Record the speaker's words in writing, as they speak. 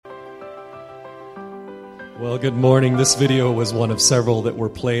Well, good morning. This video was one of several that were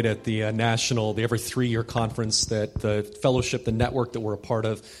played at the every 3-year conference that the fellowship, the network that we're a part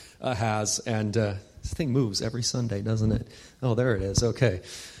of, has. And this thing moves every Sunday, doesn't it? Oh, there it is. Okay.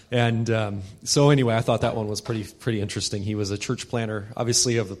 And so anyway, I thought that one was pretty interesting. He was a church planter,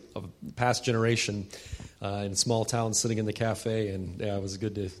 obviously of the past generation, in a small town, sitting in the cafe, and yeah, it was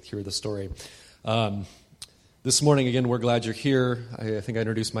good to hear the story. This morning, again, we're glad you're here. I think I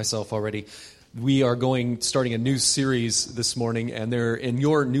introduced myself already. We are starting a new series this morning, and there in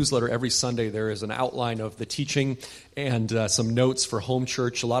your newsletter every Sunday there is an outline of the teaching and some notes for home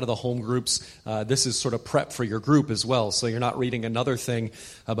church. A lot of the home groups, this is sort of prep for your group as well, so you're not reading another thing,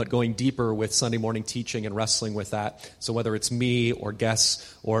 but going deeper with Sunday morning teaching and wrestling with that. So whether it's me or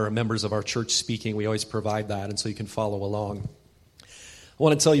guests or members of our church speaking, we always provide that, and so you can follow along. I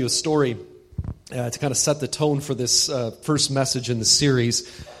want to tell you a story to kind of set the tone for this first message in the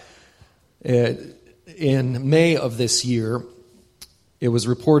series. In May of this year, it was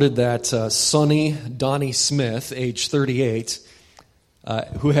reported that Sonny Donnie Smith, age 38,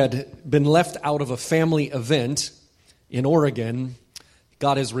 who had been left out of a family event in Oregon,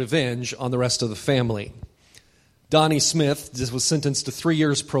 got his revenge on the rest of the family. Donnie Smith was sentenced to 3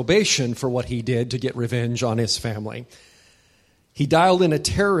 years probation for what he did to get revenge on his family. He dialed in a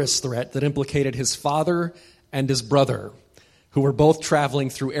terrorist threat that implicated his father and his brother, who were both traveling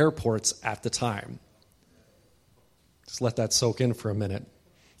through airports at the time. Just let that soak in for a minute.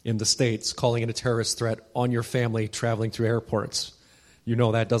 In the States, calling it a terrorist threat on your family traveling through airports. You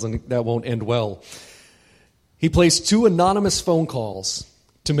know that won't end well. He placed 2 anonymous phone calls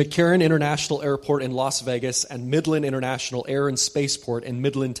to McCarran International Airport in Las Vegas and Midland International Air and Spaceport in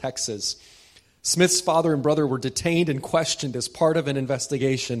Midland, Texas. Smith's father and brother were detained and questioned as part of an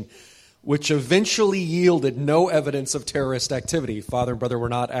investigation which eventually yielded no evidence of terrorist activity. Father and brother were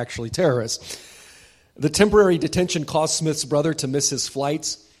not actually terrorists. The temporary detention caused Smith's brother to miss his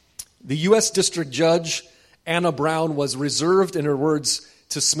flights. The U.S. District Judge, Anna Brown, was reserved in her words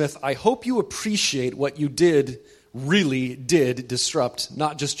to Smith, "I hope you appreciate what you really did disrupt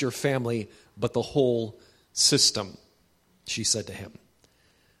not just your family, but the whole system," she said to him.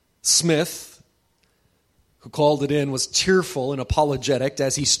 Smith, who called it in, was tearful and apologetic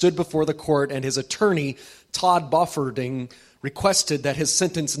as he stood before the court, and his attorney, Todd Bofferding, requested that his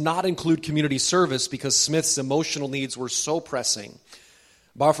sentence not include community service because Smith's emotional needs were so pressing.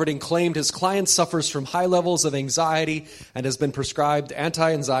 Bofferding claimed his client suffers from high levels of anxiety and has been prescribed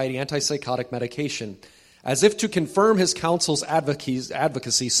anti-anxiety, antipsychotic medication. As if to confirm his counsel's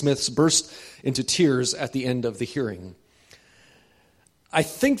advocacy, Smith burst into tears at the end of the hearing. I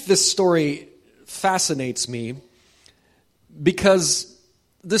think this story fascinates me because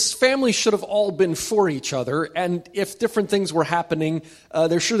this family should have all been for each other, and if different things were happening,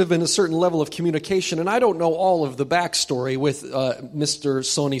 there should have been a certain level of communication. And I don't know all of the backstory with Mr.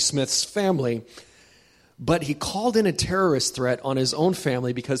 Sonny Smith's family, but he called in a terrorist threat on his own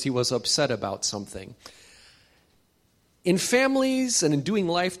family because he was upset about something. In families and in doing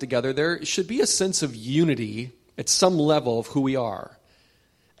life together, there should be a sense of unity at some level of who we are.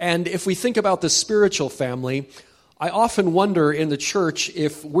 And if we think about the spiritual family, I often wonder in the church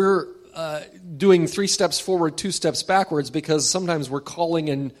if we're doing 3 steps forward, 2 steps backwards, because sometimes we're calling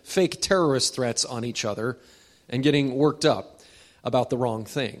in fake terrorist threats on each other and getting worked up about the wrong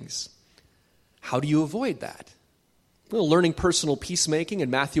things. How do you avoid that? Well, learning personal peacemaking in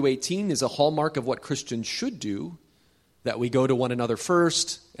Matthew 18 is a hallmark of what Christians should do, that we go to one another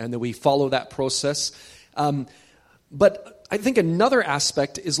first and that we follow that process. But I think another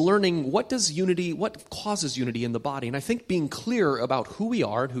aspect is learning what causes unity in the body. And I think being clear about who we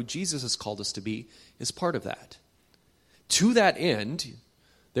are and who Jesus has called us to be is part of that. To that end,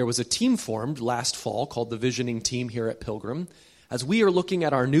 there was a team formed last fall called the Visioning Team here at Pilgrim, as we are looking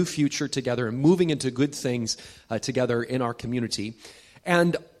at our new future together and moving into good things together in our community.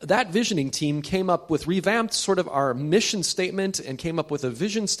 And that visioning team came up with, revamped sort of our mission statement and came up with a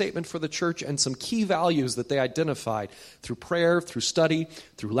vision statement for the church and some key values that they identified through prayer, through study,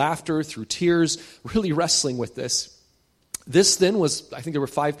 through laughter, through tears, really wrestling with this. This then was, I think there were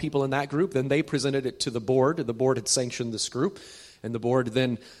 5 people in that group. Then they presented it to the board. The board had sanctioned this group. And the board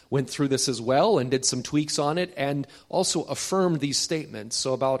then went through this as well and did some tweaks on it and also affirmed these statements.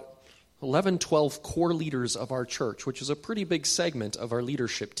 So about 11, 12 core leaders of our church, which is a pretty big segment of our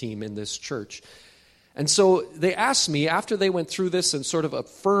leadership team in this church. And so they asked me, after they went through this and sort of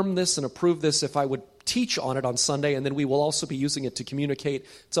affirmed this and approved this, if I would teach on it on Sunday, and then we will also be using it to communicate.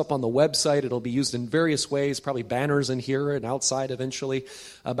 It's up on the website. It'll be used in various ways, probably banners in here and outside eventually,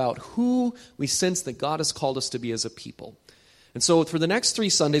 about who we sense that God has called us to be as a people. And so for the next 3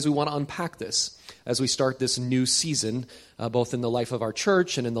 Sundays, we want to unpack this as we start this new season, both in the life of our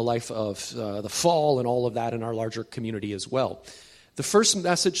church and in the life of the fall and all of that in our larger community as well. The first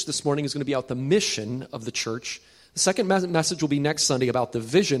message this morning is going to be about the mission of the church. The second message will be next Sunday about the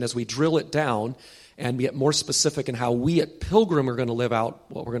vision as we drill it down and get more specific in how we at Pilgrim are going to live out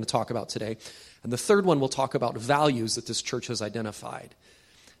what we're going to talk about today. And the third one will talk about values that this church has identified.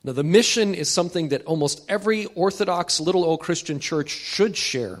 Now, the mission is something that almost every Orthodox little old Christian church should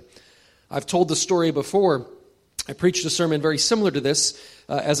share. I've told the story before. I preached a sermon very similar to this,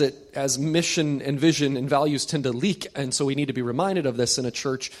 as mission and vision and values tend to leak, and so we need to be reminded of this in a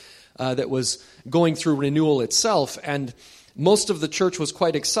church that was going through renewal itself. And most of the church was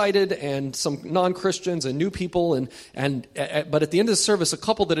quite excited, and some non-Christians and new people. But at the end of the service, a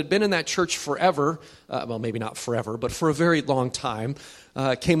couple that had been in that church forever, well, maybe not forever, but for a very long time,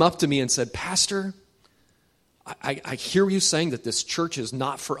 came up to me and said, "Pastor, I hear you saying that this church is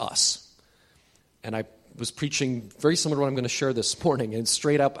not for us." And I was preaching very similar to what I'm going to share this morning, and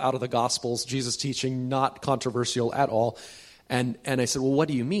straight up out of the Gospels, Jesus teaching, not controversial at all. And I said, "Well, what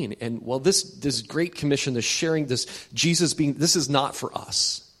do you mean?" And well, this great commission, this sharing, this Jesus being, this is not for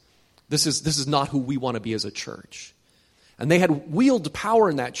us. This is not who we want to be as a church. And they had wielded power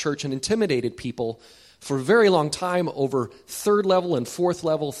in that church and intimidated people for a very long time over third level and fourth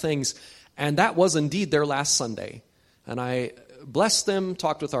level things. And that was indeed their last Sunday. And I blessed them,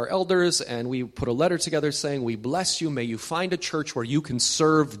 talked with our elders, and we put a letter together saying, "We bless you. May you find a church where you can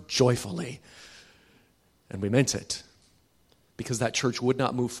serve joyfully." And we meant it. Because that church would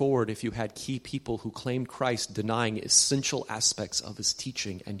not move forward if you had key people who claimed Christ denying essential aspects of his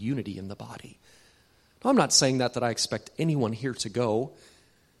teaching and unity in the body. Now, I'm not saying that I expect anyone here to go.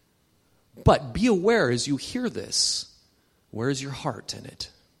 But be aware as you hear this, where is your heart in it?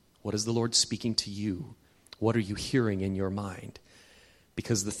 What is the Lord speaking to you? What are you hearing in your mind?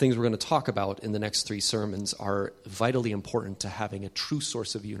 Because the things we're going to talk about in the next 3 sermons are vitally important to having a true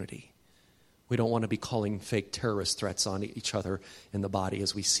source of unity. We don't want to be calling fake terrorist threats on each other in the body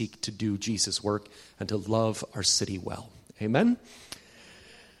as we seek to do Jesus' work and to love our city well. Amen?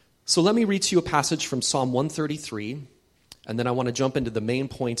 So let me read to you a passage from Psalm 133, and then I want to jump into the main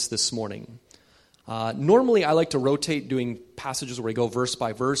points this morning. Normally, I like to rotate doing passages where we go verse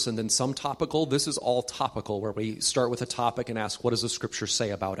by verse and then some topical. This is all topical, where we start with a topic and ask, what does the Scripture say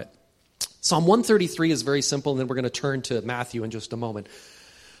about it? Psalm 133 is very simple, and then we're going to turn to Matthew in just a moment.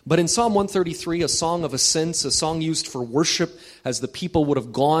 But in Psalm 133, a song of ascents, a song used for worship, as the people would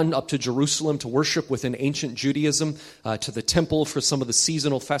have gone up to Jerusalem to worship within ancient Judaism, to the temple for some of the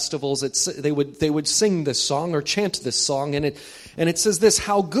seasonal festivals. They would sing this song or chant this song, and it says this: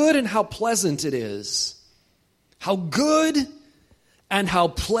 "How good and how pleasant it is." How good and how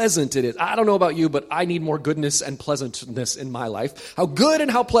pleasant it is. I don't know about you, but I need more goodness and pleasantness in my life. How good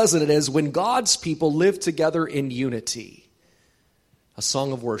and how pleasant it is when God's people live together in unity. A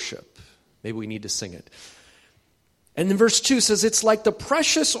song of worship. Maybe we need to sing it. And then verse 2 says, "It's like the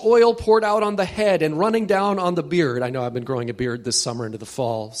precious oil poured out on the head and running down on the beard." I know I've been growing a beard this summer into the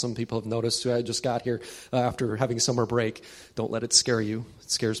fall. Some people have noticed. I just got here after having summer break. Don't let it scare you. It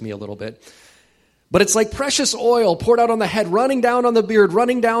scares me a little bit. But it's like precious oil poured out on the head, running down on the beard,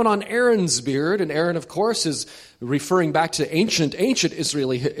 running down on Aaron's beard. And Aaron, of course, is referring back to ancient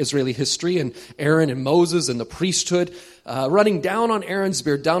Israeli history, and Aaron and Moses and the priesthood, running down on Aaron's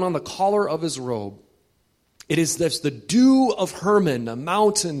beard, down on the collar of his robe. It is this, the dew of Hermon, a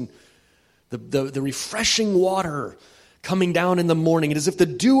mountain, the refreshing water coming down in the morning. It is as if the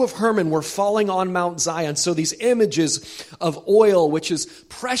dew of Hermon were falling on Mount Zion. So these images of oil, which is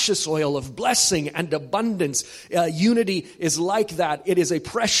precious oil of blessing and abundance, unity is like that. It is a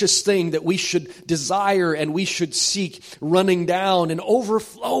precious thing that we should desire and we should seek, running down and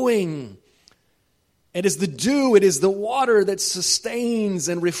overflowing. It is the dew, it is the water that sustains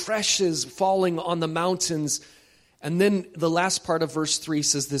and refreshes, falling on the mountains. And then the last part of verse 3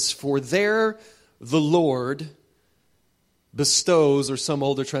 says this: "For there the Lord bestows," or some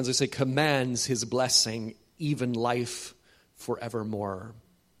older translations say commands, "his blessing, even life forevermore."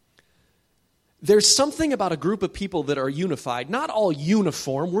 There's something about a group of people that are unified, not all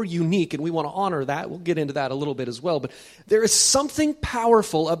uniform. We're unique and we want to honor that. We'll get into that a little bit as well. But there is something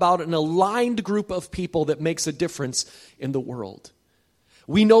powerful about an aligned group of people that makes a difference in the world.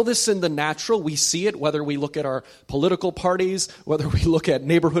 We know this in the natural. We see it whether we look at our political parties, whether we look at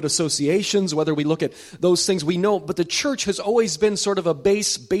neighborhood associations, whether we look at those things. We know, but the church has always been sort of a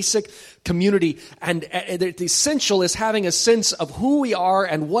basic community. And the essential is having a sense of who we are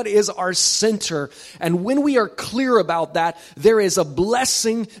and what is our center. And when we are clear about that, there is a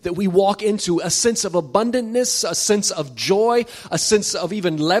blessing that we walk into, a sense of abundantness, a sense of joy, a sense of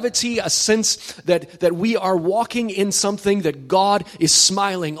even levity, a sense that we are walking in something that God is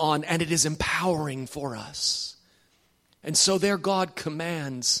smiling on, and it is empowering for us. And so there God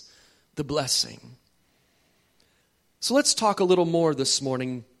commands the blessing. So let's talk a little more this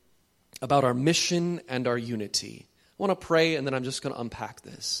morning about our mission and our unity. I want to pray, and then I'm just going to unpack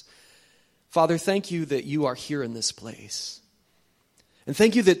this. Father, thank you that you are here in this place. And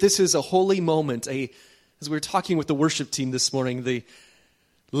thank you that this is a holy moment, as we were talking with the worship team this morning, the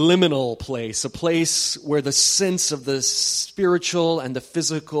liminal place, a place where the sense of the spiritual and the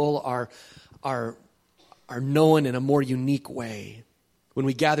physical are known in a more unique way when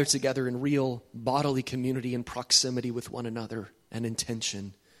we gather together in real bodily community and proximity with one another and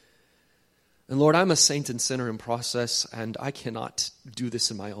intention. And Lord, I'm a saint and sinner in process, and I cannot do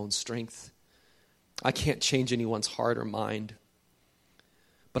this in my own strength. I can't change anyone's heart or mind.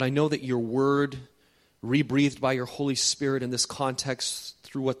 But I know that your word, rebreathed by your Holy Spirit in this context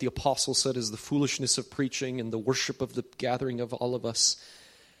through what the apostle said is the foolishness of preaching and the worship of the gathering of all of us,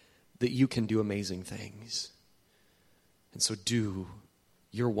 that you can do amazing things. And so do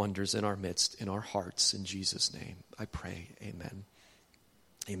your wonders in our midst, in our hearts, in Jesus' name. I pray, amen.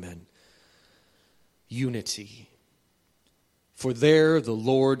 Amen. Unity. For there the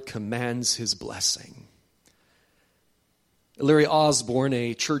Lord commands his blessing. Larry Osborne,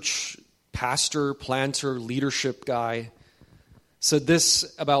 a church pastor, planter, leadership guy, said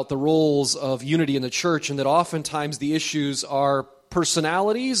this about the roles of unity in the church, and that oftentimes the issues are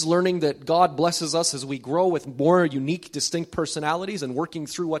personalities, learning that God blesses us as we grow with more unique, distinct personalities and working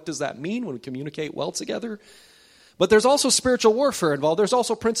through what does that mean when we communicate well together. But there's also spiritual warfare involved. There's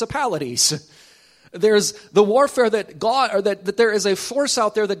also principalities. There's the warfare that there is a force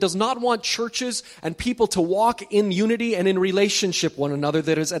out there that does not want churches and people to walk in unity and in relationship one another,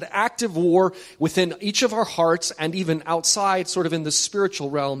 that is at active war within each of our hearts and even outside, sort of in the spiritual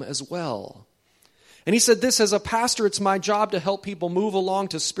realm as well. And he said this, as a pastor, it's my job to help people move along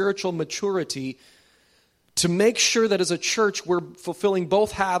to spiritual maturity, to make sure that as a church we're fulfilling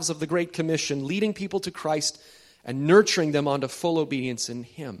both halves of the Great Commission, leading people to Christ and nurturing them onto full obedience in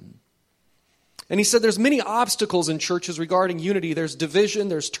him. And he said there's many obstacles in churches regarding unity. There's division,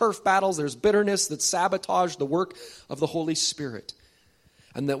 there's turf battles, there's bitterness that sabotage the work of the Holy Spirit.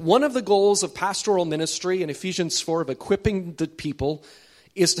 And that one of the goals of pastoral ministry in Ephesians 4 of equipping the people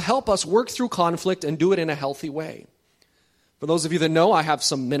is to help us work through conflict and do it in a healthy way. For those of you that know, I have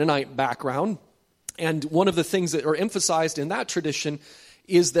some Mennonite background. And one of the things that are emphasized in that tradition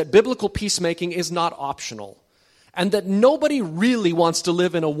is that biblical peacemaking is not optional. And that nobody really wants to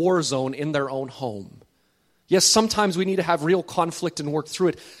live in a war zone in their own home. Yes, sometimes we need to have real conflict and work through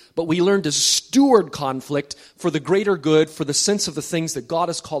it, but we learn to steward conflict for the greater good, for the sense of the things that God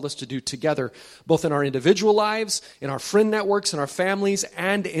has called us to do together, both in our individual lives, in our friend networks, in our families,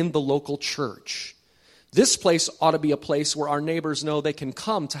 and in the local church. This place ought to be a place where our neighbors know they can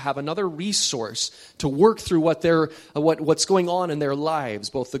come to have another resource to work through what's going on in their lives,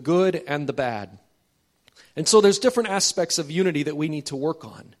 both the good and the bad. And so there's different aspects of unity that we need to work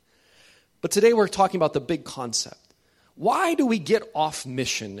on. But today we're talking about the big concept. Why do we get off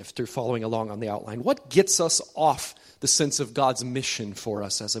mission if they're following along on the outline? What gets us off the sense of God's mission for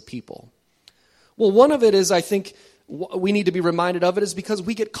us as a people? Well, one of it is, I think, we need to be reminded of it is because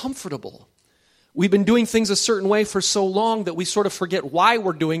we get comfortable. We've been doing things a certain way for so long that we sort of forget why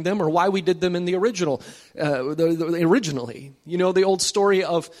we're doing them or why we did them in the originally. You know, the old story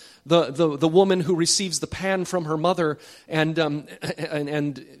of the woman who receives the pan from her mother, and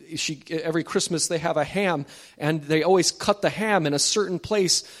she every Christmas they have a ham, and they always cut the ham in a certain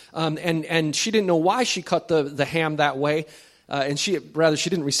place, and she didn't know why she cut the ham that way. And she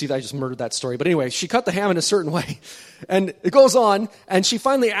didn't receive, I just murdered that story. But anyway, she cut the ham in a certain way. And it goes on, and she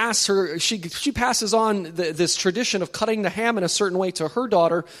finally asks her, she passes on this tradition of cutting the ham in a certain way to her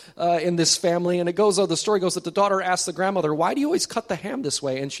daughter in this family. And the story goes that the daughter asks the grandmother, why do you always cut the ham this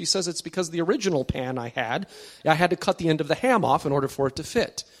way? And she says, it's because the original pan I had to cut the end of the ham off in order for it to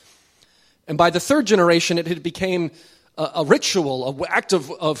fit. And by the third generation, it had became a ritual, an act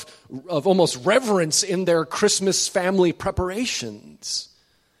of almost reverence in their Christmas family preparations.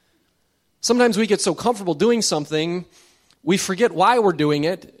 Sometimes we get so comfortable doing something, we forget why we're doing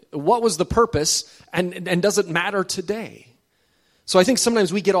it, what was the purpose, and does it matter today? So I think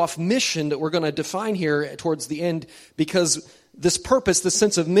sometimes we get off mission that we're going to define here towards the end because this purpose, this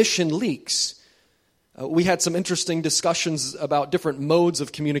sense of mission leaks. We had some interesting discussions about different modes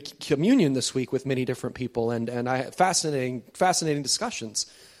of communion this week with many different people, and I had fascinating discussions.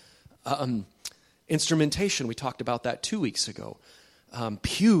 Instrumentation, we talked about that 2 weeks ago.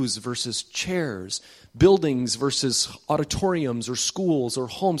 Pews versus chairs, buildings versus auditoriums or schools or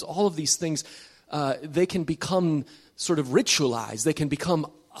homes, all of these things, they can become sort of ritualized. They can become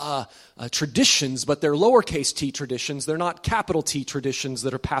traditions, but they're lowercase t traditions. They're not capital T traditions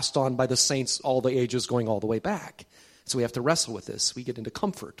that are passed on by the saints all the ages going all the way back. So we have to wrestle with this. We get into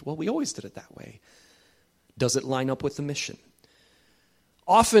comfort. Well, we always did it that way. Does it line up with the mission?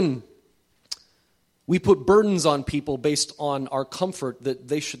 Often we put burdens on people based on our comfort that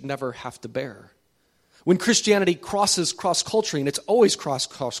they should never have to bear. When Christianity crosses cross-culturally, and it's always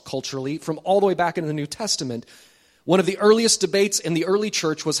cross-culturally from all the way back into the New Testament, one of the earliest debates in the early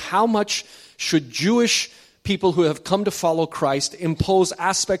church was how much should Jewish people who have come to follow Christ impose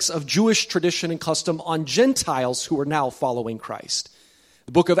aspects of Jewish tradition and custom on Gentiles who are now following Christ.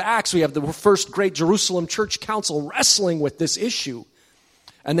 The book of Acts, we have the first great Jerusalem church council wrestling with this issue.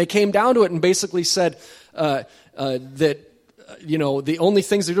 And they came down to it and basically said that the only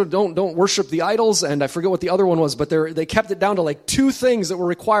things they don't worship the idols, and I forget what the other one was, but they kept it down to like 2 things that were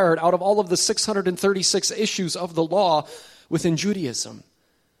required out of all of the 636 issues of the law within Judaism.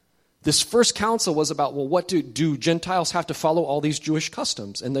 This first council was about, well, what do Gentiles have to follow all these Jewish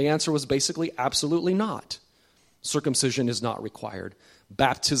customs? And the answer was basically absolutely not. Circumcision is not required.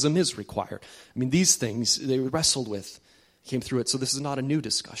 Baptism is required. I mean, these things they wrestled with, came through it, so this is not a new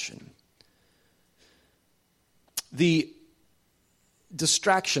discussion. The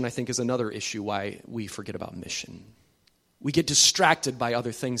distraction, I think, is another issue why we forget about mission. We get distracted by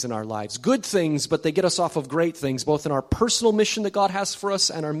other things in our lives. Good things, but they get us off of great things, both in our personal mission that God has for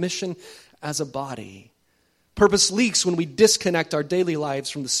us and our mission as a body. Purpose leaks when we disconnect our daily lives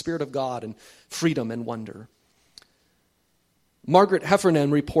from the Spirit of God and freedom and wonder. Margaret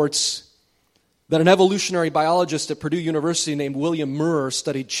Heffernan reports that an evolutionary biologist at Purdue University named William Murrer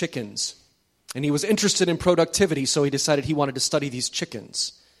studied chickens. And he was interested in productivity, so he decided he wanted to study these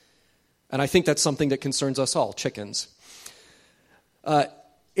chickens. And I think that's something that concerns us all, chickens.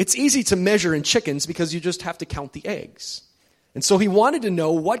 It's easy to measure in chickens because you just have to count the eggs. And so he wanted to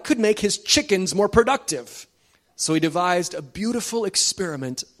know what could make his chickens more productive. So he devised a beautiful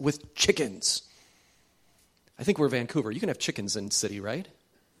experiment with chickens. I think we're Vancouver. You can have chickens in the city, right?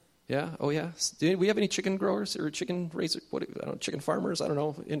 Yeah? Oh, yeah? Do we have any chicken growers or chicken raisers? Chicken farmers? I don't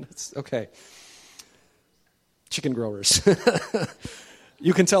know. Okay. Chicken growers.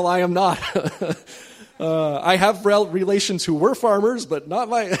 You can tell I am not. I have relations who were farmers, but not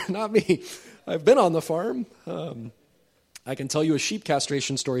me. I've been on the farm. I can tell you a sheep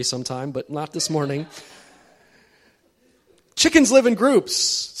castration story sometime, but not this morning. Chickens live in groups.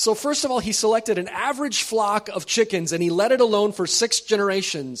 So first of all, he selected an average flock of chickens and he let it alone for 6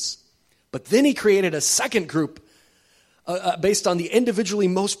 generations. But then he created a second group based on the individually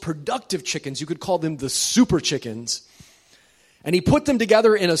most productive chickens. You could call them the super chickens. And he put them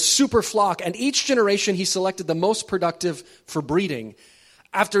together in a super flock. And each generation he selected the most productive for breeding.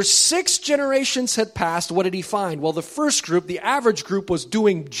 After 6 generations had passed, what did he find? Well, the first group, the average group, was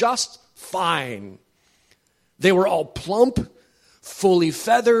doing just fine. They were all plump, fully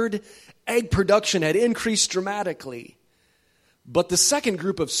feathered. Egg production had increased dramatically. But the second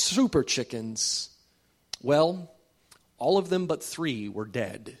group of super chickens, well, all of them but 3 were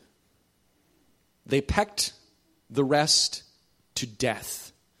dead. They pecked the rest to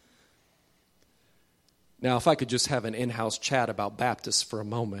death. Now, if I could just have an in-house chat about Baptists for a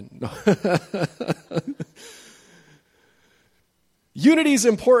moment. Unity is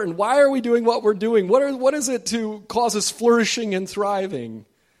important. Why are we doing what we're doing? What is it to cause us flourishing and thriving?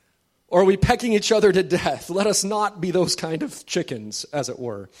 Or are we pecking each other to death? Let us not be those kind of chickens, as it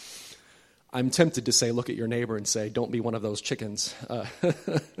were. I'm tempted to say, look at your neighbor and say, don't be one of those chickens.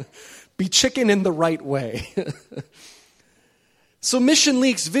 Be chicken in the right way. So mission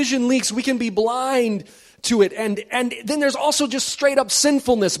leaks, vision leaks. We can be blind to it. And then there's also just straight up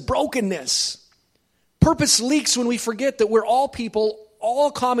sinfulness, brokenness. Purpose leaks when we forget that we're all people, all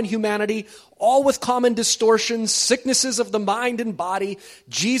common humanity, all with common distortions, sicknesses of the mind and body.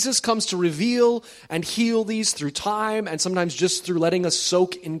 Jesus comes to reveal and heal these through time and sometimes just through letting us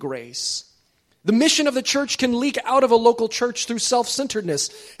soak in grace. The mission of the church can leak out of a local church through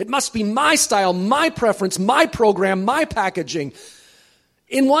self-centeredness. It must be my style, my preference, my program, my packaging.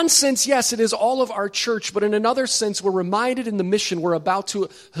 In one sense, yes, it is all of our church, but in another sense, we're reminded in the mission we're about to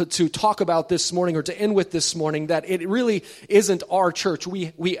talk about this morning or to end with this morning that it really isn't our church.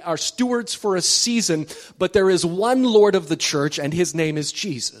 We are stewards for a season, but there is one Lord of the church, and his name is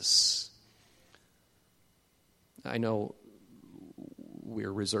Jesus. I know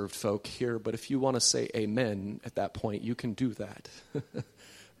we're reserved folk here, but if you want to say amen at that point, you can do that.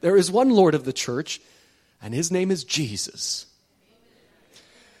 There is one Lord of the church, and his name is Jesus.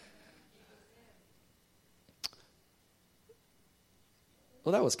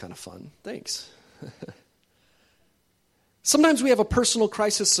 Well, that was kind of fun. Thanks. Sometimes we have a personal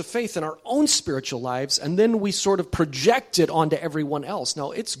crisis of faith in our own spiritual lives, and then we sort of project it onto everyone else.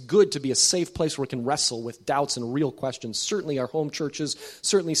 Now, it's good to be a safe place where we can wrestle with doubts and real questions. Certainly our home churches,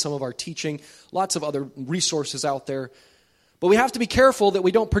 certainly some of our teaching, lots of other resources out there. But we have to be careful that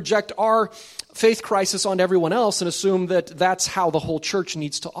we don't project our faith crisis onto everyone else and assume that that's how the whole church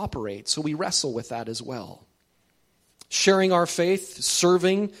needs to operate. So we wrestle with that as well. Sharing our faith,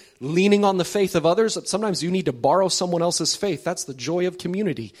 serving, leaning on the faith of others. Sometimes you need to borrow someone else's faith. That's the joy of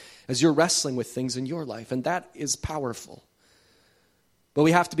community as you're wrestling with things in your life. And that is powerful. But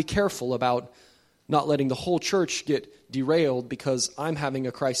we have to be careful about not letting the whole church get derailed because I'm having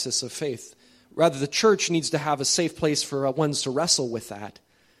a crisis of faith. Rather, the church needs to have a safe place for ones to wrestle with that.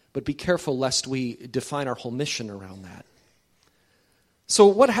 But be careful lest we define our whole mission around that. So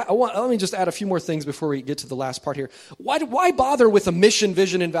let me just add a few more things before we get to the last part here. Why bother with a mission,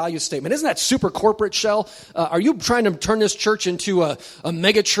 vision, and value statement? Isn't that super corporate, Shell? Are you trying to turn this church into a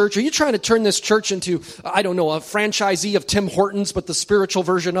mega church? Are you trying to turn this church into, I don't know, a franchisee of Tim Hortons, but the spiritual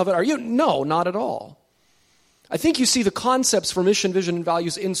version of it? Are you? No, not at all. I think you see the concepts for mission, vision, and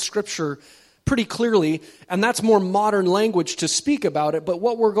values in Scripture pretty clearly, and that's more modern language to speak about it, but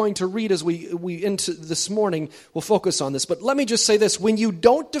what we're going to read as we into this morning will focus on this. But let me just say this, when you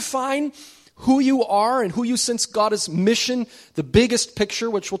don't define who you are and who you sense God is mission, the biggest picture,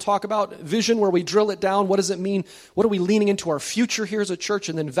 which we'll talk about, vision where we drill it down, what does it mean, what are we leaning into our future here as a church,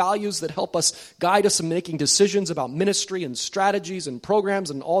 and then values that help us guide us in making decisions about ministry and strategies and programs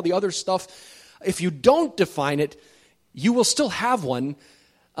and all the other stuff. If you don't define it, you will still have one.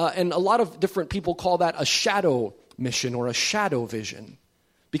 And a lot of different people call that a shadow mission or a shadow vision.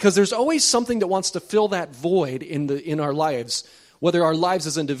 Because there's always something that wants to fill that void in our lives, whether our lives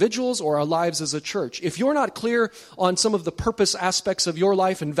as individuals or our lives as a church. If you're not clear on some of the purpose aspects of your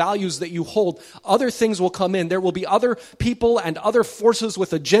life and values that you hold, other things will come in. There will be other people and other forces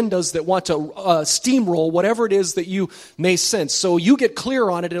with agendas that want to steamroll whatever it is that you may sense. So you get clear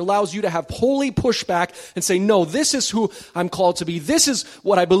on it. It allows you to have holy pushback and say, no, this is who I'm called to be. This is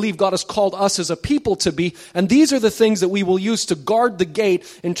what I believe God has called us as a people to be. And these are the things that we will use to guard the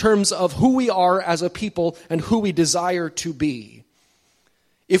gate in terms of who we are as a people and who we desire to be.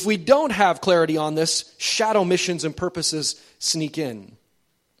 If we don't have clarity on this, shadow missions and purposes sneak in.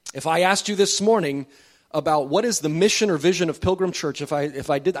 If I asked you this morning about what is the mission or vision of Pilgrim Church, if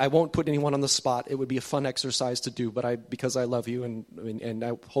I did, I won't put anyone on the spot. It would be a fun exercise to do, but because I love you and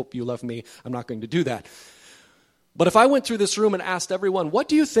I hope you love me, I'm not going to do that. But if I went through this room and asked everyone, what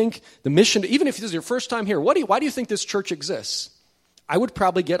do you think the mission, even if this is your first time here, why do you think this church exists? I would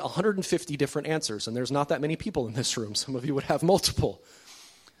probably get 150 different answers, and there's not that many people in this room. Some of you would have multiple.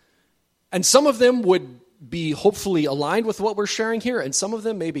 And some of them would be hopefully aligned with what we're sharing here, and some of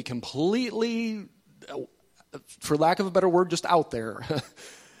them may be completely, for lack of a better word, just out there.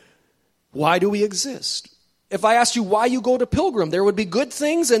 Why do we exist? If I asked you why you go to Pilgrim, there would be good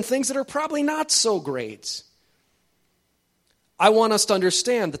things and things that are probably not so great. I want us to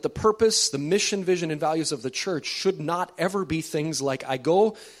understand that the purpose, the mission, vision, and values of the church should not ever be things like I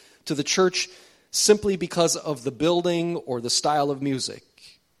go to the church simply because of the building or the style of music.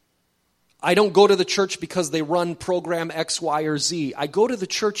 I don't go to the church because they run program X, Y, or Z. I go to the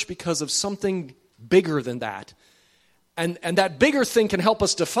church because of something bigger than that. And that bigger thing can help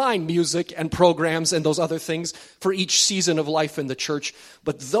us define music and programs and those other things for each season of life in the church.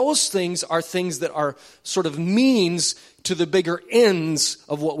 But those things are things that are sort of means to the bigger ends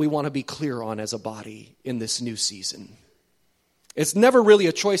of what we want to be clear on as a body in this new season. It's never really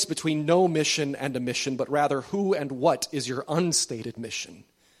a choice between no mission and a mission, but rather who and what is your unstated mission.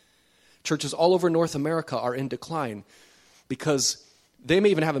 Churches all over North America are in decline because they may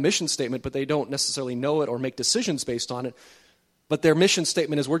even have a mission statement, but they don't necessarily know it or make decisions based on it. But their mission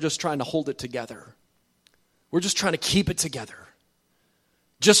statement is we're just trying to hold it together. We're just trying to keep it together.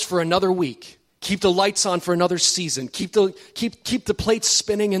 Just for another week. Keep the lights on for another season. Keep the plates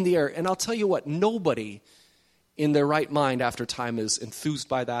spinning in the air. And I'll tell you what, nobody in their right mind after time is enthused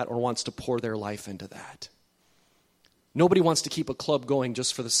by that or wants to pour their life into that. Nobody wants to keep a club going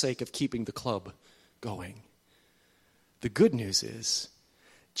just for the sake of keeping the club going. The good news is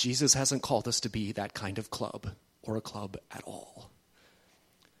Jesus hasn't called us to be that kind of club or a club at all.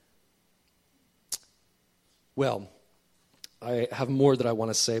 Well, I have more that I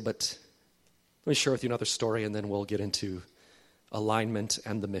want to say, but Let me share with you another story, and then we'll get into alignment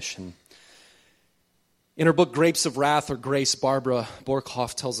and the mission. In her book, Grapes of Wrath or Grace, Barbara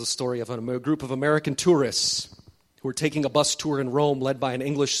Borkhoff tells the story of a group of American tourists who were taking a bus tour in Rome led by an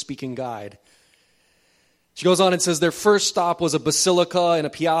English-speaking guide. She goes on and says their first stop was a basilica in a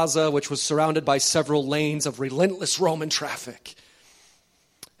piazza which was surrounded by several lanes of relentless Roman traffic.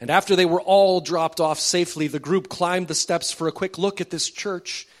 And after they were all dropped off safely, the group climbed the steps for a quick look at this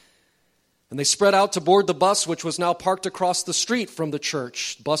church. And they spread out to board the bus, which was now parked across the street from the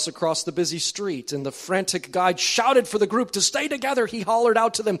church, bus across the busy street. And the frantic guide shouted for the group to stay together. He hollered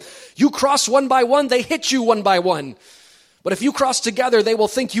out to them, "You cross one by one, they hit you one by one. But if you cross together, they will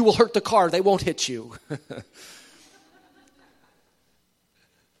think you will hurt the car. They won't hit you."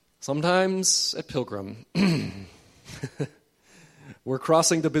 Sometimes at Pilgrim, we're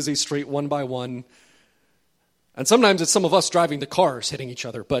crossing the busy street one by one. And sometimes it's some of us driving the cars hitting each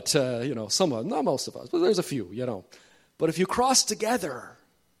other, but, some, not most of us, but there's a few, But if you cross together,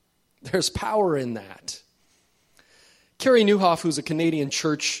 there's power in that. Kerry Newhoff, who's a Canadian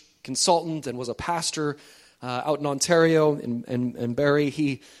church consultant and was a pastor out in Ontario, in Barrie,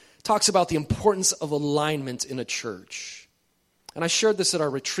 he talks about the importance of alignment in a church. And I shared this at our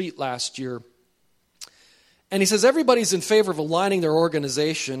retreat last year. And he says everybody's in favor of aligning their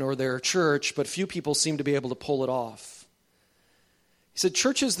organization or their church, but few people seem to be able to pull it off. He said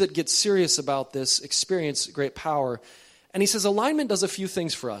churches that get serious about this experience great power. And he says alignment does a few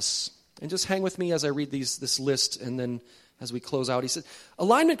things for us. And just hang with me as I read this list and then as we close out. He said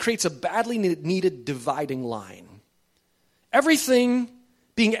alignment creates a badly needed dividing line.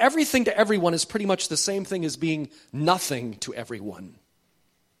 Being everything to everyone is pretty much the same thing as being nothing to everyone.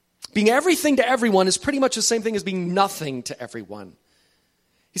 Being everything to everyone is pretty much the same thing as being nothing to everyone.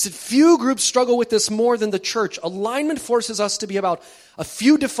 He said, few groups struggle with this more than the church. Alignment forces us to be about a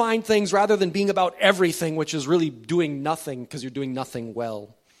few defined things rather than being about everything, which is really doing nothing because you're doing nothing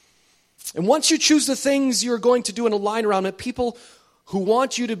well. And once you choose the things you're going to do and align around it, people who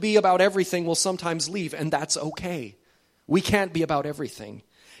want you to be about everything will sometimes leave, and that's okay. We can't be about everything.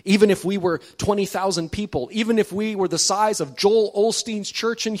 Even if we were 20,000 people, even if we were the size of Joel Osteen's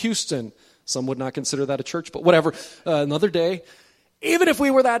church in Houston, some would not consider that a church, but whatever, another day. Even if we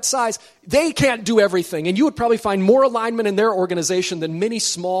were that size, they can't do everything. And you would probably find more alignment in their organization than many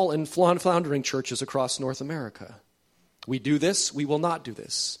small and floundering churches across North America. We do this, we will not do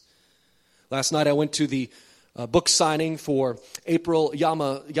this. Last night I went to the book signing for April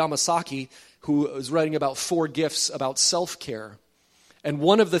Yamasaki, who was writing about 4 gifts about self-care. And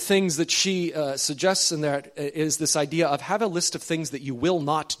one of the things that she suggests in that is this idea of have a list of things that you will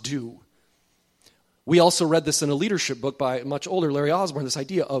not do. We also read this in a leadership book by much older Larry Osborne, this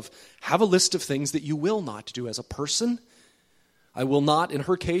idea of have a list of things that you will not do as a person. I will not, in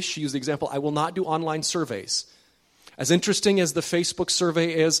her case, she used the example, I will not do online surveys. As interesting as the Facebook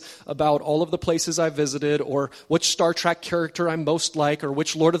survey is about all of the places I visited, or which Star Trek character I'm most like, or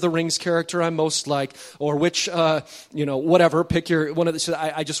which Lord of the Rings character I'm most like, or which, whatever, pick your one of the.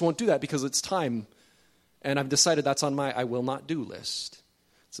 I just won't do that because it's time. And I've decided that's on my I will not do list.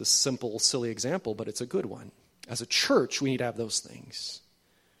 It's a simple, silly example, but it's a good one. As a church, we need to have those things.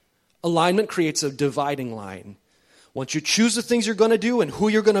 Alignment creates a dividing line. Once you choose the things you're going to do and who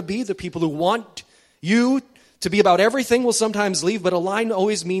you're going to be, the people who want you to be about everything will sometimes leave, but align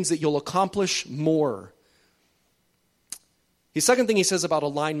always means that you'll accomplish more. The second thing he says about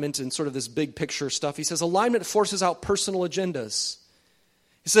alignment and sort of this big picture stuff, he says alignment forces out personal agendas.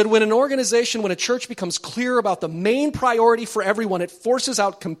 He said when a church becomes clear about the main priority for everyone, it forces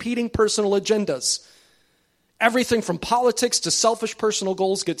out competing personal agendas. Everything from politics to selfish personal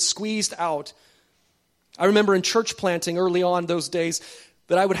goals gets squeezed out. I remember in church planting early on those days,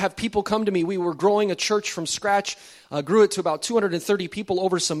 that I would have people come to me. We were growing a church from scratch, grew it to about 230 people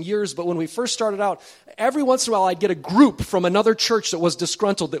over some years. But when we first started out, every once in a while I'd get a group from another church that was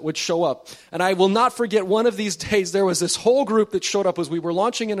disgruntled that would show up. And I will not forget one of these days, there was this whole group that showed up as we were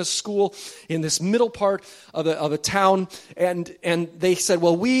launching in a school in this middle part of a town. And they said,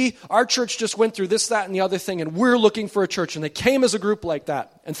 well, our church just went through this, that, and the other thing, and we're looking for a church. And they came as a group like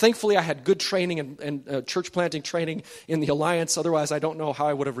that. And thankfully I had good training and church planting training in the Alliance. Otherwise I don't know how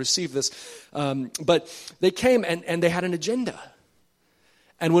I would have received this. But they came and they had an agenda.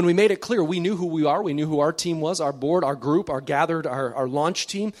 And when we made it clear, we knew who we are, we knew who our team was, our board, our group, our launch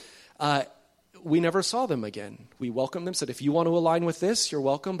team, we never saw them again. We welcomed them, said, if you want to align with this, you're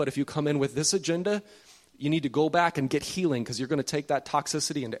welcome. But if you come in with this agenda, you need to go back and get healing because you're going to take that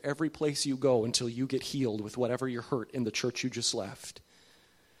toxicity into every place you go until you get healed with whatever you're hurt in the church you just left.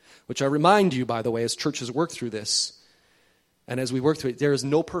 Which I remind you, by the way, as churches work through this, and as we work through it, there is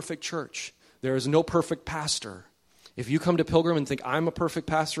no perfect church. There is no perfect pastor. If you come to Pilgrim and think, I'm a perfect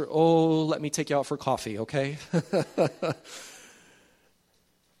pastor, oh, let me take you out for coffee, okay?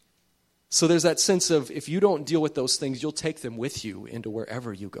 So there's that sense of if you don't deal with those things, you'll take them with you into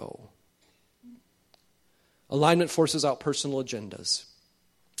wherever you go. Alignment forces out personal agendas.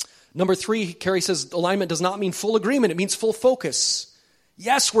 Number 3, Carrie says, alignment does not mean full agreement. It means full focus.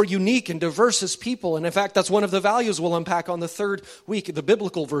 Yes, we're unique and diverse as people. And in fact, that's one of the values we'll unpack on the 3rd week, the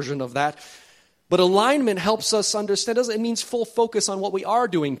biblical version of that. But alignment helps us understand. It means full focus on what we are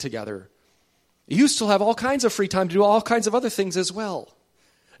doing together. You still have all kinds of free time to do all kinds of other things as well.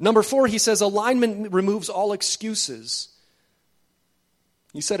 Number 4, he says, alignment removes all excuses.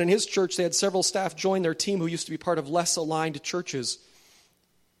 He said in his church they had several staff join their team who used to be part of less aligned churches.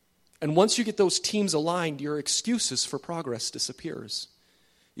 And once you get those teams aligned, your excuses for progress disappears.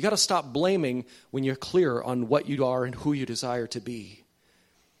 You got to stop blaming when you're clear on what you are and who you desire to be.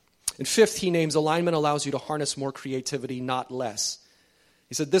 And 5th, he names alignment allows you to harness more creativity, not less.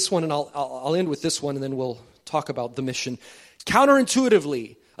 He said this one, and I'll end with this one, and then we'll talk about the mission.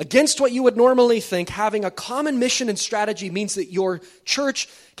 Counterintuitively, against what you would normally think, having a common mission and strategy means that your church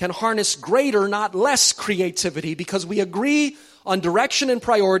can harness greater, not less creativity, because we agree on direction and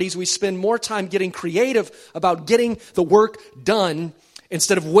priorities. We spend more time getting creative about getting the work done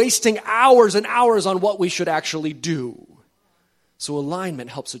instead of wasting hours and hours on what we should actually do. So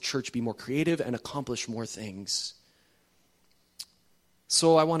alignment helps a church be more creative and accomplish more things.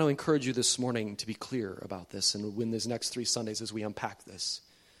 So I want to encourage you this morning to be clear about this and win these next 3 Sundays as we unpack this.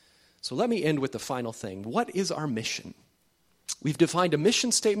 So let me end with the final thing. What is our mission? We've defined a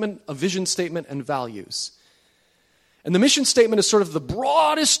mission statement, a vision statement, and values. And the mission statement is sort of the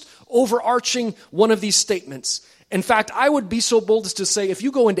broadest, overarching one of these statements. In fact, I would be so bold as to say if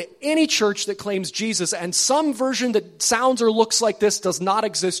you go into any church that claims Jesus and some version that sounds or looks like this does not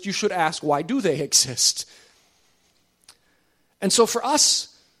exist, you should ask, why do they exist? And so for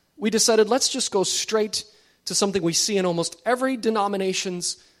us, we decided let's just go straight to something we see in almost every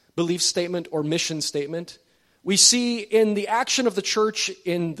denomination's belief statement or mission statement. We see in the action of the church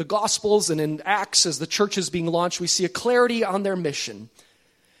in the Gospels and in Acts as the church is being launched, we see a clarity on their mission.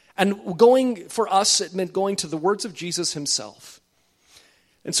 And going, for us, it meant going to the words of Jesus himself.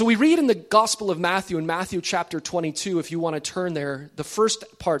 And so we read in the Gospel of Matthew, in Matthew chapter 22, if you want to turn there, the first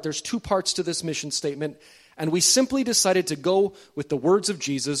part, there's 2 parts to this mission statement, and we simply decided to go with the words of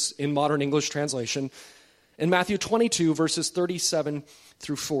Jesus in modern English translation, in Matthew 22, verses 37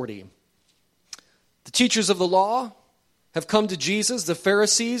 through 40. The teachers of the law have come to Jesus. The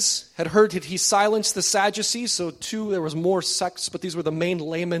Pharisees had heard that he silenced the Sadducees. So there was more sects, but these were the main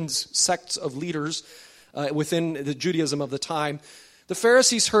layman's sects of leaders within the Judaism of the time. The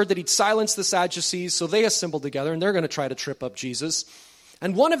Pharisees heard that he'd silenced the Sadducees, so they assembled together, and they're going to try to trip up Jesus.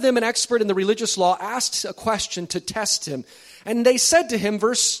 And one of them, an expert in the religious law, asked a question to test him. And they said to him,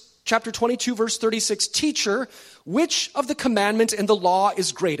 chapter 22, verse 36, "Teacher, which of the commandments in the law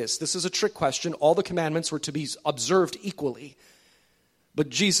is greatest?" This is a trick question. All the commandments were to be observed equally. But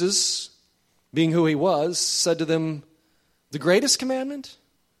Jesus, being who he was, said to them, "The greatest commandment?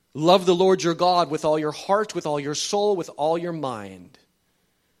 Love the Lord your God with all your heart, with all your soul, with all your mind."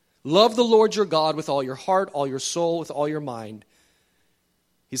 Love the Lord your God with all your heart, all your soul, with all your mind.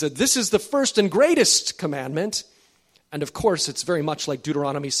 He said, this is the first and greatest commandment. And of course, it's very much like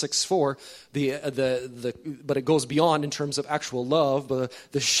Deuteronomy 6:4, but it goes beyond in terms of actual love.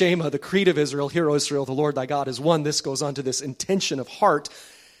 The Shema, the Creed of Israel, "Hear, O Israel, the Lord thy God is one." This goes on to this intention of heart.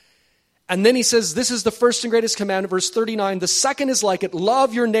 And then he says, this is the first and greatest commandment, verse 39. "The second is like it,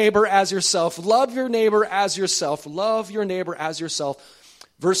 love your neighbor as yourself." Love your neighbor as yourself. Love your neighbor as yourself.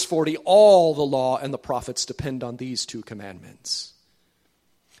 Verse 40, "All the law and the prophets depend on these 2 commandments."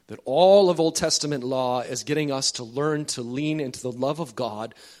 That all of Old Testament law is getting us to learn to lean into the love of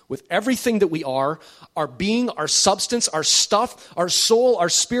God with everything that we are, our being, our substance, our stuff, our soul, our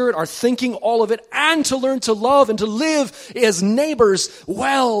spirit, our thinking, all of it, and to learn to love and to live as neighbors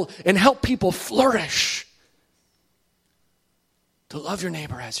well and help people flourish. To love your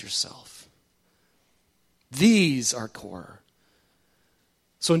neighbor as yourself. These are core.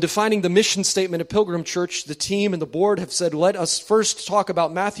 So in defining the mission statement of Pilgrim Church, the team and the board have said, let us first talk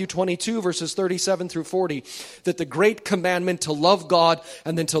about Matthew 22, verses 37 through 40, that the great commandment to love God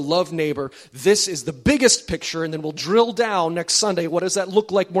and then to love neighbor, this is the biggest picture, and then we'll drill down next Sunday. What does that look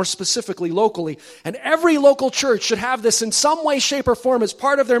like more specifically locally? And every local church should have this in some way, shape, or form as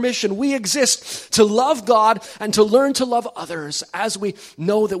part of their mission. We exist to love God and to learn to love others as we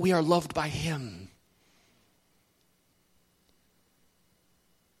know that we are loved by him.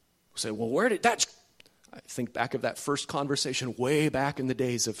 Say, well, where did that? I think back of that first conversation way back in the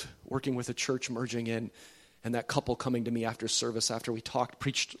days of working with a church merging in, and that couple coming to me after service, after we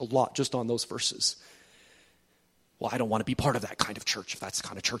preached a lot just on those verses. Well, I don't want to be part of that kind of church, if that's the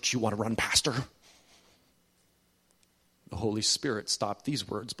kind of church you want to run, Pastor. The Holy Spirit stopped these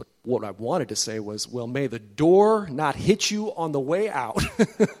words, but what I wanted to say was, well, may the door not hit you on the way out.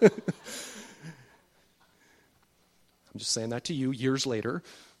 I'm just saying that to you years later.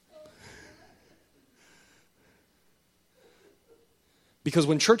 Because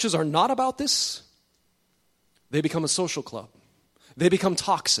when churches are not about this, they become a social club. They become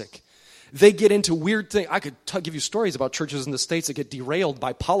toxic. They get into weird things. I could give you stories about churches in the States that get derailed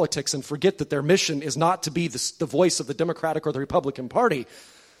by politics and forget that their mission is not to be the voice of the Democratic or the Republican Party.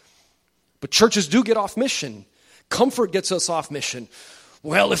 But churches do get off mission. Comfort gets us off mission.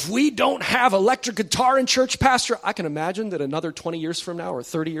 Well, if we don't have electric guitar in church, Pastor, I can imagine that another 20 years from now or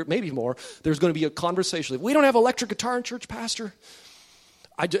 30 years, maybe more, there's going to be a conversation. If we don't have electric guitar in church, Pastor,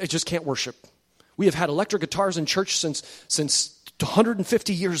 I just can't worship. We have had electric guitars in church since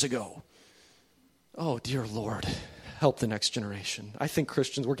 150 years ago. Oh, dear Lord, help the next generation. I think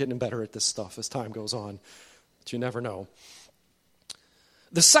Christians, we're getting better at this stuff as time goes on, but you never know.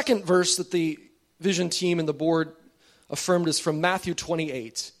 The second verse that the vision team and the board affirmed is from Matthew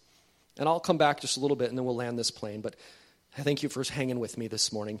 28. And I'll come back just a little bit and then we'll land this plane, but I thank you for hanging with me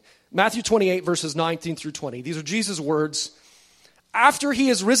this morning. Matthew 28, verses 19 through 20. These are Jesus' words. After he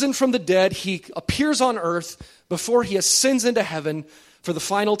is risen from the dead, he appears on earth before he ascends into heaven for the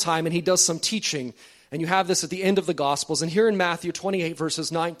final time, and he does some teaching. And you have this at the end of the Gospels. And here in Matthew 28,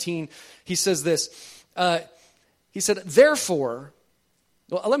 verses 19, he says this. He said, therefore,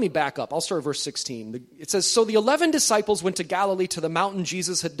 well, let me back up. I'll start at verse 16. It says, so the 11 disciples went to Galilee to the mountain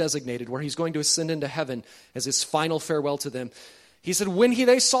Jesus had designated, where he's going to ascend into heaven as his final farewell to them. He said, when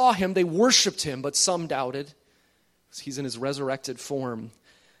they saw him, they worshiped him, but some doubted. He's in his resurrected form.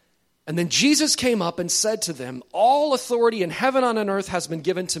 And then Jesus came up and said to them, all authority in heaven and on earth has been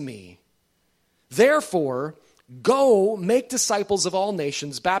given to me. Therefore, go make disciples of all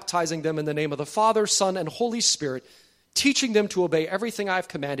nations, baptizing them in the name of the Father, Son, and Holy Spirit, teaching them to obey everything I have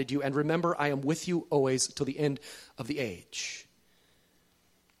commanded you. And remember, I am with you always till the end of the age.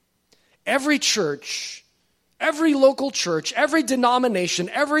 Every church, every local church, every denomination,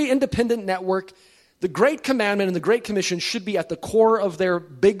 every independent network, the Great Commandment and the Great Commission should be at the core of their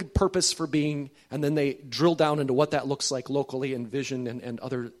big purpose for being, and then they drill down into what that looks like locally in vision and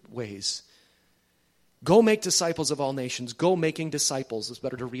other ways. Go make disciples of all nations. Go making disciples. It's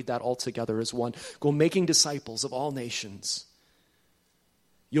better to read that all together as one. Go making disciples of all nations.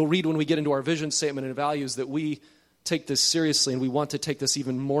 You'll read when we get into our vision statement and values that we take this seriously, and we want to take this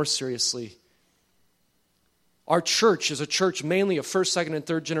even more seriously. Our church is a church mainly of first, second, and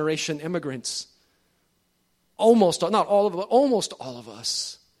third generation immigrants. Almost, not all of us, almost all of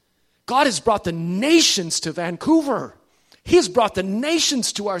us. God has brought the nations to Vancouver. He has brought the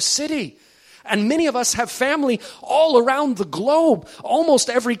nations to our city. And many of us have family all around the globe,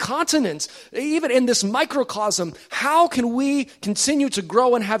 almost every continent, even in this microcosm. How can we continue to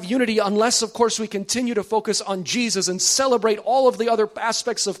grow and have unity unless, of course, we continue to focus on Jesus and celebrate all of the other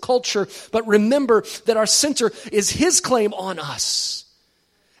aspects of culture, but remember that our center is his claim on us.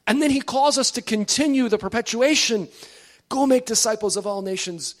 And then he calls us to continue the perpetuation. Go make disciples of all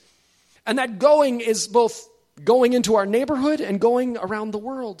nations. And that going is both going into our neighborhood and going around the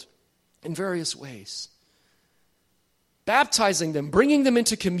world in various ways. Baptizing them, bringing them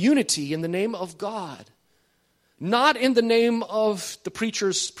into community in the name of God. Not in the name of the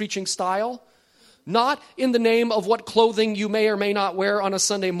preacher's preaching style. Not in the name of what clothing you may or may not wear on a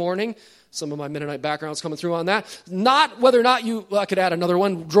Sunday morning. Some of my Mennonite background's coming through on that. Not whether or not you, I could add another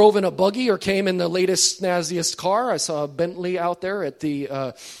one, drove in a buggy or came in the latest, snazziest car. I saw a Bentley out there at the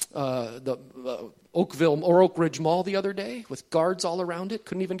Oakville or Oak Ridge Mall the other day with guards all around it.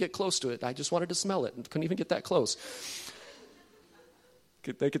 Couldn't even get close to it. I just wanted to smell it and couldn't even get that close.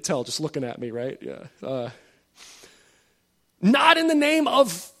 They could tell just looking at me, right? Yeah. Not in the name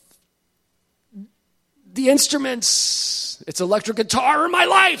of the instruments. It's electric guitar or my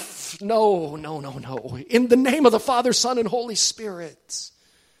life. No. In the name of the Father, Son, and Holy Spirit.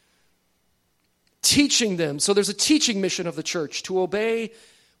 Teaching them. So there's a teaching mission of the church to obey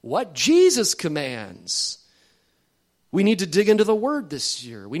what Jesus commands. We need to dig into the Word this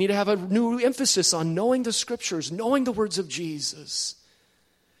year. We need to have a new emphasis on knowing the Scriptures, knowing the words of Jesus.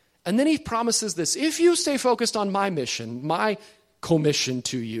 And then he promises this. If you stay focused on my mission, my commission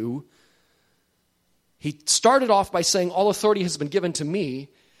to you, he started off by saying, all authority has been given to me.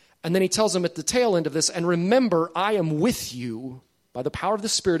 And then he tells them at the tail end of this, and remember, I am with you by the power of the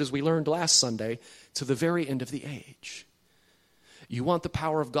Spirit, as we learned last Sunday, to the very end of the age. You want the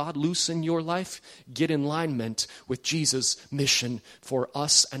power of God loose in your life? Get in alignment with Jesus' mission for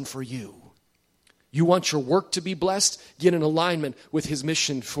us and for you. You want your work to be blessed? Get in alignment with his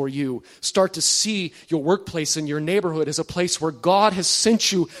mission for you. Start to see your workplace and your neighborhood as a place where God has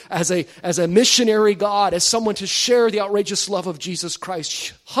sent you as a missionary God, as someone to share the outrageous love of Jesus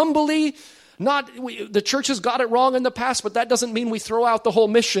Christ. Humbly, the church has got it wrong in the past, but that doesn't mean we throw out the whole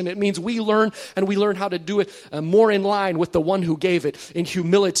mission. It means we learn how to do it more in line with the one who gave it, in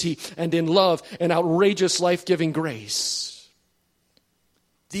humility and in love and outrageous life-giving grace.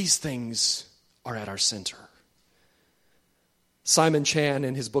 These things are at our center. Simon Chan,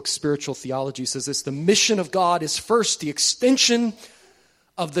 in his book Spiritual Theology, says this: the mission of God is first the extension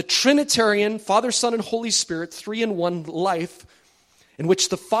of the Trinitarian, Father, Son, and Holy Spirit, 3-in-1 life, in which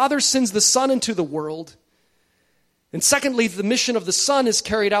the Father sends the Son into the world. And secondly, the mission of the Son is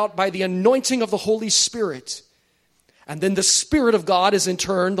carried out by the anointing of the Holy Spirit. And then the Spirit of God is in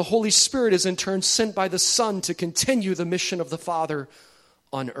turn, the Holy Spirit is in turn sent by the Son to continue the mission of the Father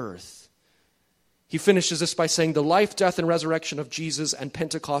on earth. He finishes this by saying the life, death, and resurrection of Jesus and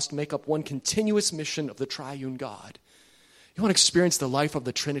Pentecost make up one continuous mission of the triune God. You want to experience the life of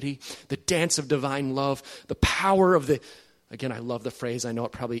the Trinity, the dance of divine love, the power of the... Again, I love the phrase. I know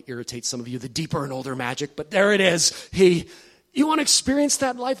it probably irritates some of you, the deeper and older magic, but there it is. You want to experience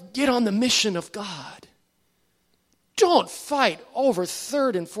that life? Get on the mission of God. Don't fight over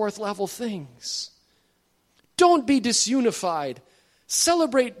third and fourth level things. Don't be disunified.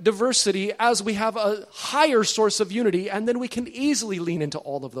 Celebrate diversity as we have a higher source of unity, and then we can easily lean into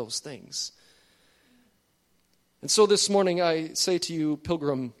all of those things. And so this morning I say to you,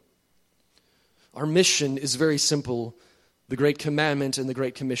 Pilgrim, our mission is very simple. The Great Commandment and the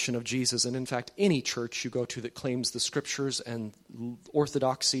Great Commission of Jesus. And in fact, any church you go to that claims the Scriptures and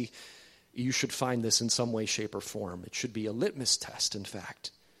orthodoxy, you should find this in some way, shape, or form. It should be a litmus test, in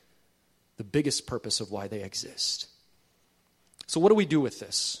fact. The biggest purpose of why they exist. So what do we do with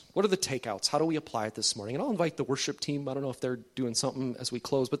this? What are the takeouts? How do we apply it this morning? And I'll invite the worship team. I don't know if they're doing something as we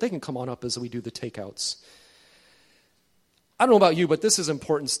close, but they can come on up as we do the takeouts. I don't know about you, but this is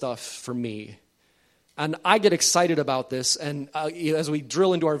important stuff for me. And I get excited about this, and as we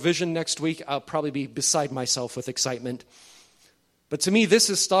drill into our vision next week, I'll probably be beside myself with excitement. But to me, this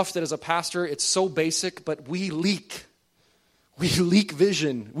is stuff that as a pastor, it's so basic, but we leak. We leak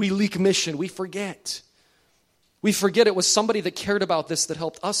vision. We leak mission. We forget. We forget it was somebody that cared about this that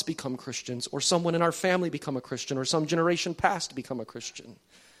helped us become Christians, or someone in our family become a Christian, or some generation past become a Christian.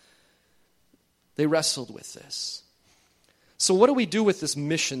 They wrestled with this. So what do we do with this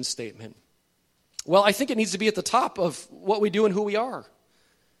mission statement? Well, I think it needs to be at the top of what we do and who we are.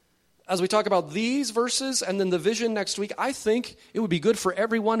 As we talk about these verses and then the vision next week, I think it would be good for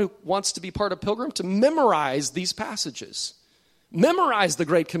everyone who wants to be part of Pilgrim to memorize these passages. Memorize the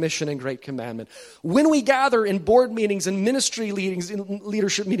Great Commission and Great Commandment. When we gather in board meetings and ministry meetings, in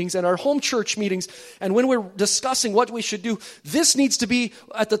leadership meetings and our home church meetings, and when we're discussing what we should do, this needs to be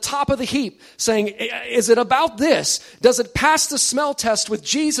at the top of the heap, saying, is it about this? Does it pass the smell test with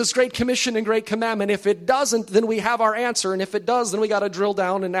Jesus' Great Commission and Great Commandment? If it doesn't, then we have our answer, and if it does, then we got to drill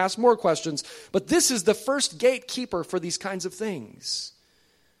down and ask more questions. But this is the first gatekeeper for these kinds of things.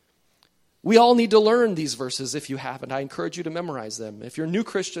 We all need to learn these verses if you haven't. I encourage you to memorize them. If you're a new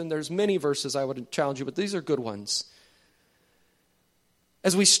Christian, there's many verses I would challenge you, but these are good ones.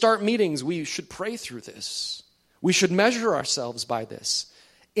 As we start meetings, we should pray through this. We should measure ourselves by this.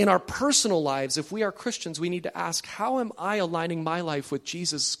 In our personal lives, if we are Christians, we need to ask, how am I aligning my life with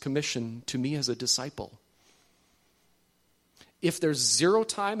Jesus' commission to me as a disciple? If there's zero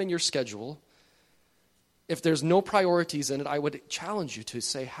time in your schedule, if there's no priorities in it, I would challenge you to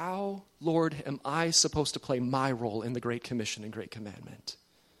say, how, Lord, am I supposed to play my role in the Great Commission and Great Commandment?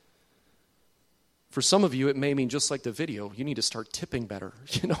 For some of you, it may mean just like the video, you need to start tipping better.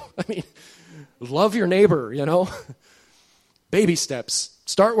 Love your neighbor, Baby steps.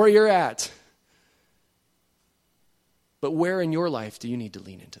 Start where you're at. But where in your life do you need to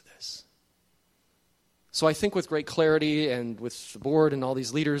lean into this? So I think with great clarity and with the board and all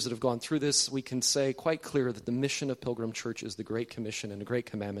these leaders that have gone through this, we can say quite clear that the mission of Pilgrim Church is the Great Commission and the Great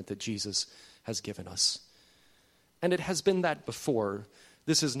Commandment that Jesus has given us. And it has been that before.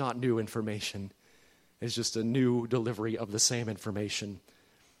 This is not new information. It's just a new delivery of the same information.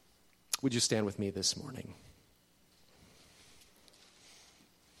 Would you stand with me this morning?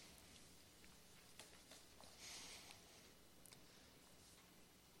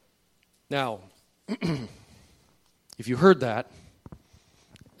 Now, if you heard that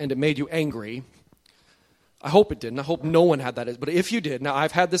and it made you angry, I hope it didn't. I hope no one had that. But if you did, now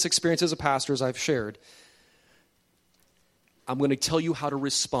I've had this experience as a pastor, as I've shared. I'm going to tell you how to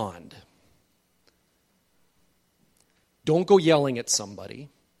respond. Don't go yelling at somebody.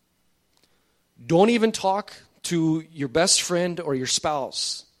 Don't even talk to your best friend or your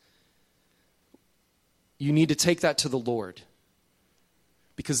spouse. You need to take that to the Lord.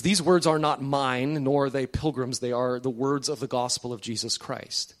 Because these words are not mine, nor are they pilgrims. They are the words of the gospel of Jesus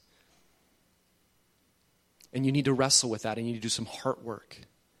Christ. And you need to wrestle with that, and you need to do some heart work.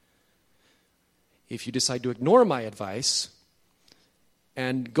 If you decide to ignore my advice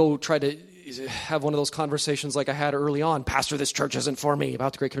and go try to have one of those conversations like I had early on, Pastor, this church isn't for me,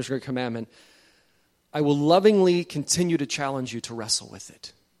 about the Great Commission, Great Commandment, I will lovingly continue to challenge you to wrestle with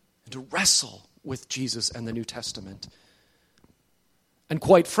it, and to wrestle with Jesus and the New Testament. And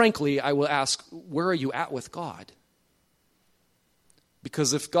quite frankly, I will ask, where are you at with God?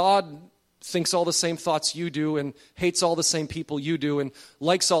 Because if God thinks all the same thoughts you do and hates all the same people you do and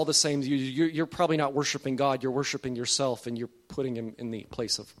likes all the same, you're probably not worshiping God. You're worshiping yourself, and you're putting him in the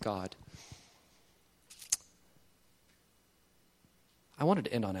place of God. I wanted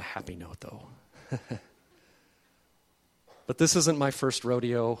to end on a happy note, though. But this isn't my first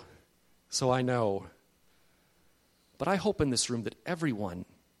rodeo, so I know. But I hope in this room that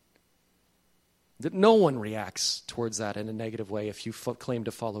no one reacts towards that in a negative way if you claim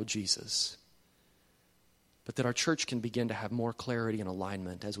to follow Jesus. But that our church can begin to have more clarity and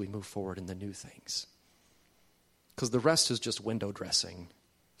alignment as we move forward in the new things. Because the rest is just window dressing.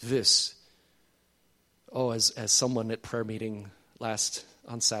 As someone at prayer meeting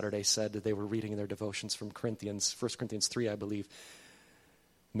on Saturday said that they were reading in their devotions from 1 Corinthians 3, I believe.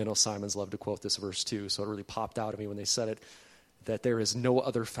 Minnow Simons loved to quote this verse too, so it really popped out at me when they said it, that there is no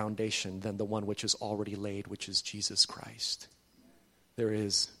other foundation than the one which is already laid, which is Jesus Christ. There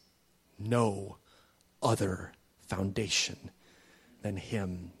is no other foundation than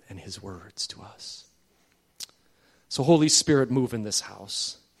him and his words to us. So Holy Spirit, move in this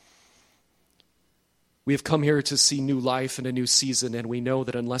house. We have come here to see new life and a new season, and we know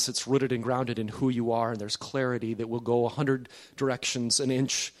that unless it's rooted and grounded in who you are and there's clarity, that we'll go 100 directions an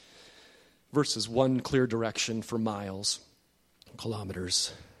inch versus one clear direction for miles,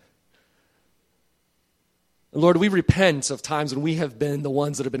 kilometers. And Lord, we repent of times when we have been the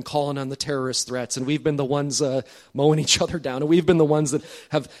ones that have been calling on the terrorist threats, and we've been the ones mowing each other down, and we've been the ones that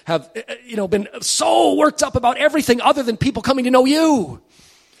have been so worked up about everything other than people coming to know you.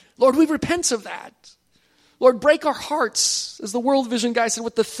 Lord, we repent of that. Lord, break our hearts. As the World Vision guy said,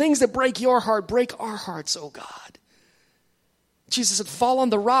 with the things that break your heart, break our hearts, oh God. Jesus said, fall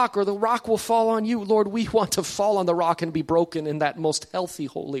on the rock or the rock will fall on you. Lord, we want to fall on the rock and be broken in that most healthy,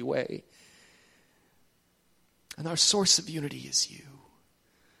 holy way. And our source of unity is you.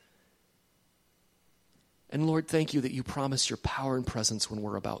 And Lord, thank you that you promise your power and presence when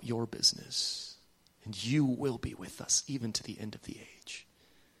we're about your business. And you will be with us even to the end of the age.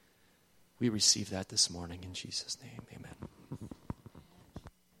 We receive that this morning in Jesus' name. Amen.